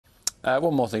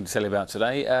One more thing to tell you about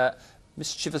today.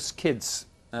 Mischievous kids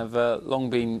have long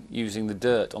been using the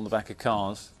dirt on the back of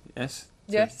cars. Yes?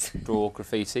 Yes. Draw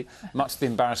graffiti, much to the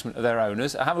embarrassment of their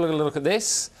owners. Have a look at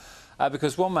this,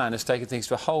 because one man has taken things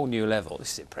to a whole new level.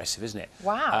 This is impressive, isn't it?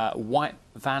 Wow. White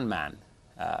van man,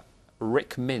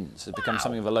 Rick Mins, has become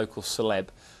something of a local celeb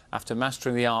after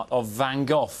mastering the art of Van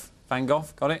Gogh. Van Gogh,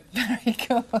 got it? Very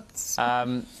good.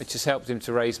 Which has helped him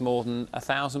to raise more than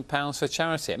 £1,000 for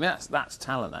charity. I mean, that's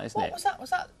talent, that, isn't it? What was that? Was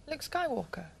that Luke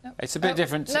Skywalker? No. It's a bit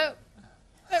different. No.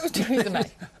 It was Theresa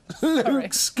May.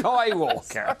 Luke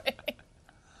Skywalker. Sorry.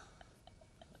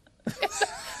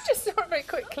 Just saw it very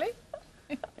quickly.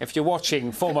 If you're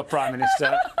watching, former Prime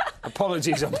Minister,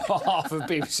 apologies on behalf of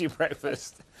BBC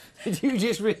Breakfast. Did you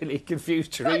just really confuse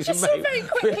Theresa May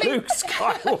with Luke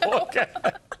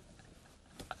Skywalker?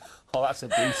 Oh, that's a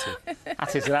beauty.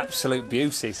 That is an absolute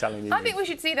beauty, Sally. I think we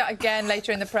should see that again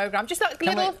later in the programme. Just that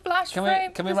little flash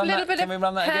frame. Can we run that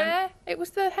again? It was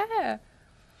the hair.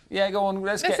 Yeah, go on.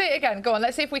 Let's see it again. Go on.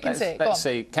 Let's see if we can see it. Let's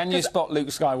see. Can you spot Luke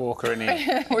Skywalker in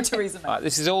here? Or Theresa May? Right,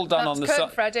 this is all done on the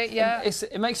side. Freddie, yeah.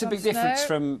 It makes a big difference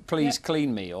from Please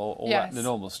Clean Me or the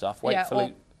normal stuff. Wait for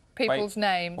Luke. People's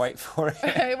names. Wait for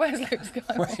it. Where's Luke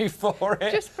Skywalker? Wait for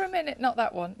it. Just for a minute. Not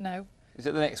that one. No. Is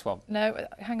it the next one? No.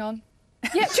 Hang on.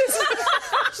 Yeah, just...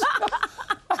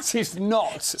 That is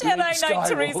not Jedi Luke Skywalker. Knight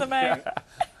Theresa May.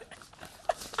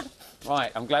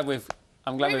 Right, I'm glad we've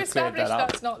cleared that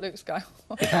up. That's not Luke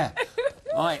Skywalker. Yeah.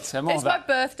 Right, more it's my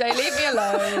birthday. Leave me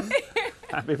alone.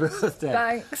 Happy birthday.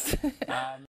 Thanks.